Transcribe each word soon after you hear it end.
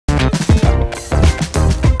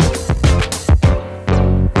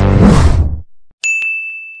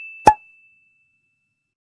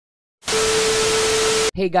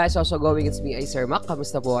Hey guys, how's it going? It's me, iSirMac.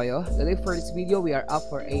 Kamusta po kayo? Today for this video, we are up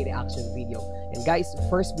for a reaction video. And guys,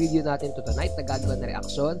 first video natin to tonight na gagawa na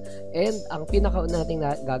reaction. And ang pinakauna nating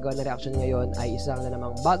gagawa na reaction ngayon ay isang na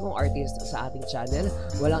namang bagong artist sa ating channel.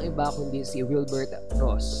 Walang iba kundi si Wilbert.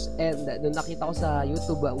 And nung nakita ko sa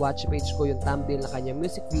YouTube watch page ko yung thumbnail na kanyang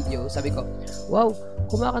music video, sabi ko, wow,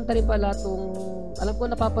 kumakanta rin pala itong, alam ko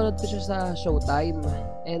napapanood ko siya sa Showtime.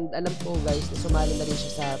 And alam ko guys, sumali na rin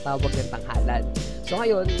siya sa Tawag ng Tanghalan. So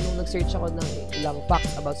ngayon, nung nag-search ako ng ilang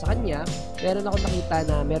facts about sa kanya, meron ako nakita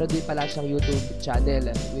na meron din pala siyang YouTube channel,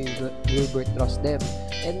 Wilbert.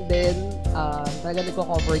 And then, talaga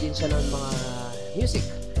nagko-cover din siya ng mga music.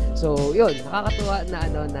 So yun, nakakatuwa na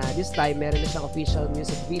na this time meron na siyang official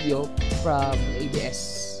music video from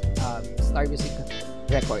ABS, Star Music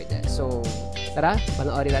Record. So tara,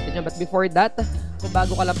 panoorin natin yan. But before that, kung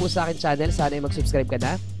bago ka lang po sa akin channel, sana ay mag-subscribe ka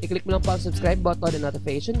na. I-click mo lang po ang subscribe button and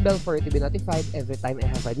notification bell for you to be notified every time I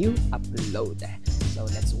have a new upload. So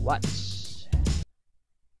let's watch.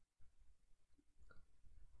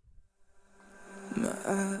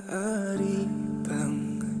 Maaari bang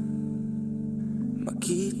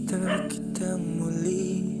makita kitang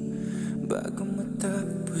muli bago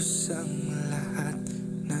matapos ang lahat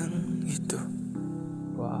ng ito?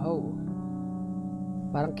 Wow,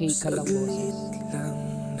 parang cake ka lang, boses. Lang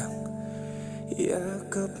ng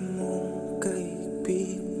yakap mong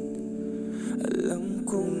kaibig, alam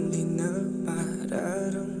kong di na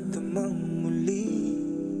mararamdamang muli.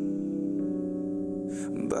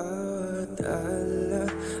 Bawat ala-ala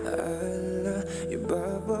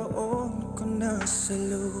ibabaon ko na sa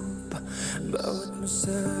lupa, bawat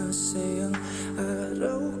masasayang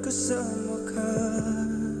araw kasama ka,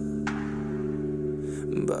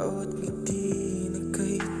 bawat ngiti na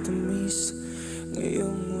kay tamis,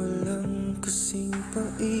 ngayong walang kasing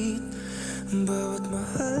pait, bawat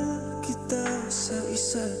mahal kita sa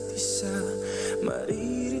isa't isa,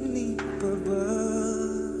 maririnig pa ba?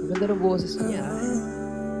 Ganda ng boses niya.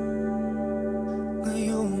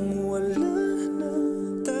 Ngayong wala na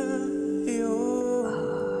tayo,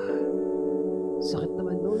 sakit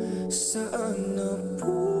naman nun. saan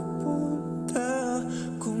napupunta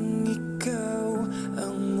kung ikaw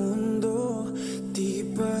ang mundo? Di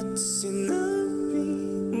ba't sinabi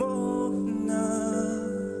mo na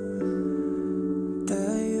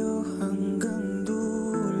tayo hanggang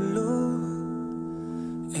dulo?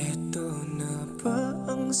 Eto na ba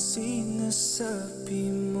ang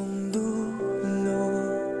sinasabi mong dulo?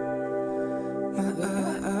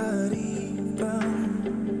 Maaari bang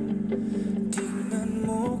tingnan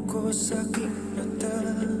mo ko sa aking mata,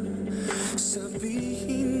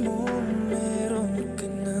 sabihin mo meron ka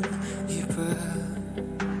ng iba,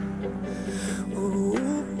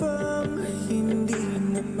 upang hindi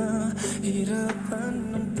na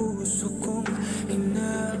mahirapan ang puso kong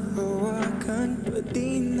hinahawakan pa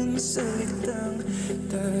din ng salitang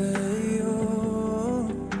tayo.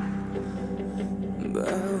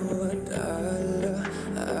 Bawat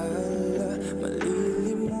ala-ala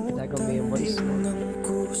malilimutan din ng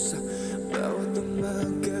kusa, bawat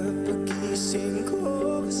umaga pagising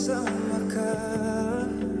ko kasama ka,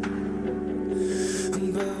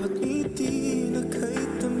 ang bawat ngiti na kay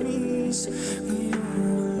tamis, ngayon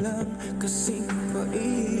walang kasing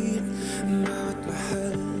pait, bawat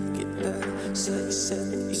mahal kita sa isa't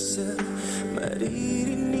isa,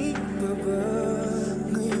 maririnig pa ba?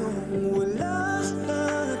 Ngayong wala na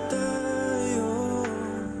tayo,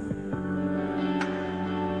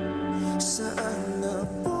 saan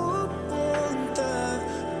napupunta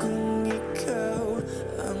kung ikaw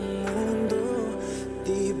ang mundo?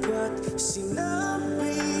 Di ba't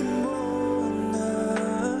sinabi mo na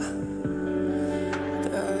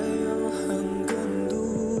tayo hanggang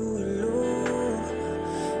dulo?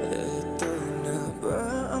 Ito na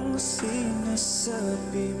ba ang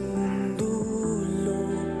sinasabi mong dulo?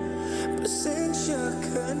 Pasensya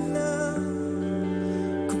ka na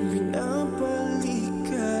kung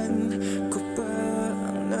binabalikan ko pa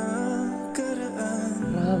ang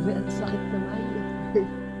nakaraan. Grabe, ang sakit naman.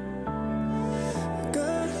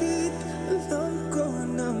 Kahit alam ko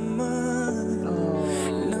naman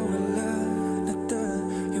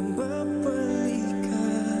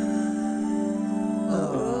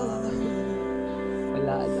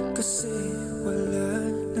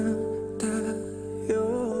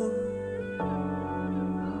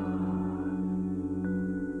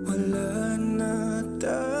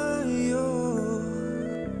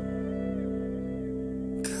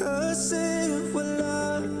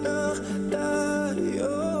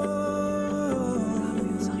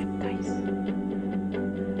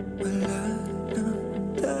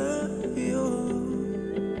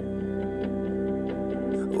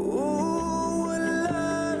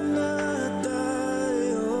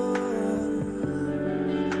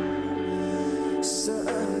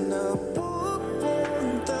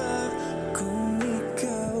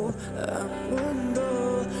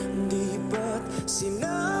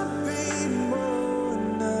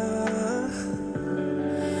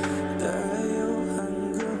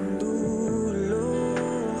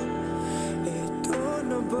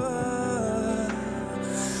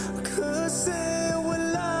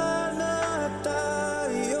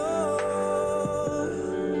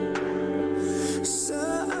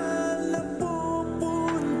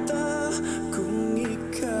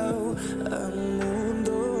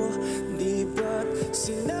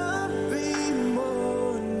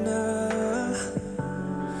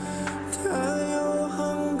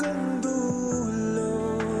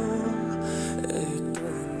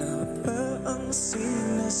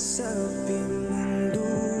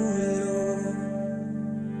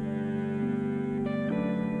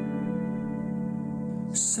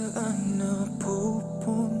saan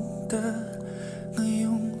napupunta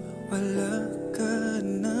ngayong wala ka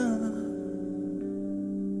na?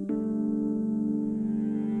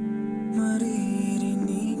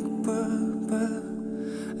 Maririnig pa ba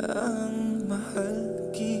ang mahal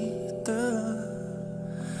kita?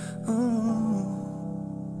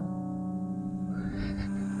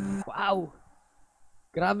 Wow!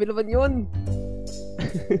 Grabe naman yun!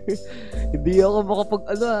 Hindi ako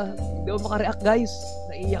hindi ako makareact guys.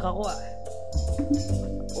 Naiyak ako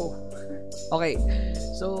Oh. Okay.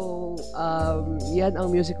 So, yan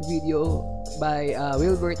ang music video by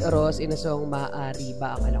Wilbert in a song Maaari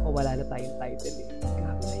ba? Akala ko wala na tayong title eh.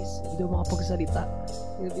 Grabe guys, hindi ako makapagsalita.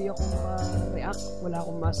 Hindi ako makareact. Wala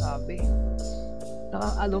akong masabi.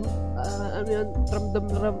 Ramdam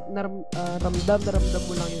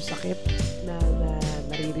mo lang yung sakit na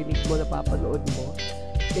naririnig mo, napapanood mo.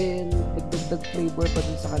 And dagdag flavor pa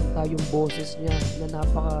dun sa kanta, yung boses niya na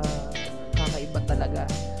kakaiba talaga.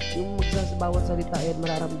 Yung bawat salita yan,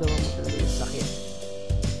 mararamdaman mo talaga yung sakit.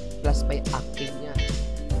 Plus pa yung acting niya.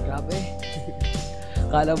 Grabe.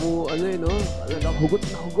 Kala mo, hugot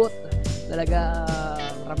na hugot. Talaga,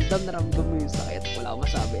 ramdam na ramdam mo yung sakit. Wala akong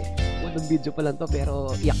masabi. Unang video pa lang to,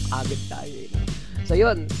 pero iyak agad tayo. So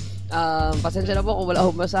yun, pasensya na po kung wala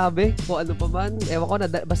akong masabi, kung ano pa man. Ewan ko,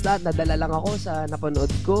 basta nadala lang ako sa napanood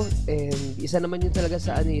ko. And isa naman yun talaga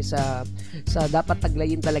sa dapat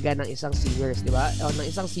taglayin talaga ng isang singers, di ba? O ng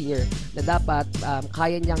isang singer na dapat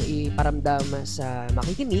kaya niyang iparamdam sa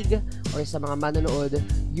makikinig or sa mga manonood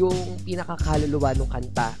yung pinakakaluluwa ng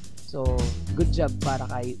kanta. So, good job para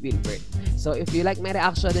kay Wilbert. So, if you like my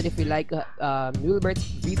reaction and if you like Wilbert's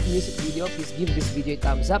music video, please give this video a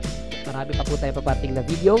thumbs up. Marami pa po tayong papating na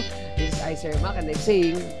video. This is iSirMac and I'm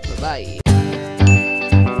saying bye-bye.